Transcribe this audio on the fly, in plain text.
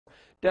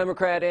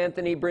Democrat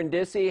Anthony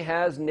Brindisi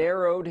has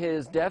narrowed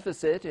his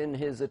deficit in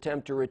his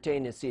attempt to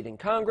retain his seat in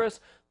Congress,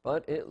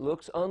 but it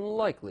looks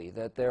unlikely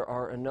that there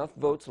are enough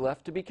votes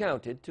left to be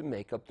counted to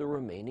make up the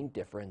remaining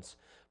difference.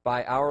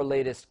 By our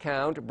latest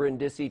count,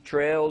 Brindisi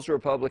trails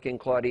Republican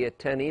Claudia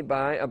Tenney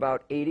by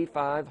about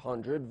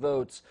 8,500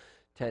 votes.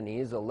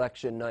 Tenney's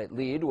election night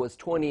lead was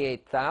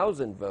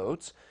 28,000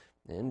 votes.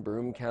 In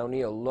Broome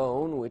County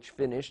alone, which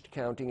finished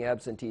counting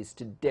absentees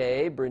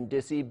today,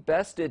 Brindisi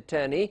bested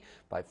Tenney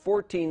by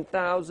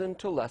 14,000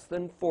 to less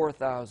than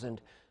 4,000.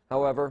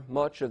 However,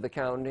 much of the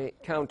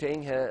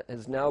counting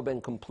has now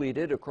been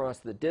completed across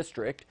the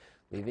district,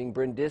 leaving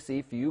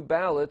Brindisi few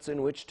ballots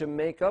in which to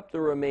make up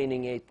the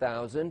remaining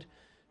 8,000.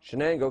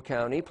 Shenango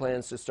County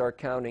plans to start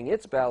counting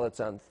its ballots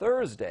on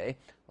Thursday,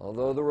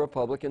 although the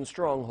Republican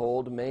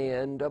stronghold may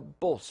end up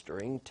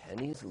bolstering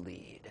Tenney's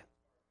lead.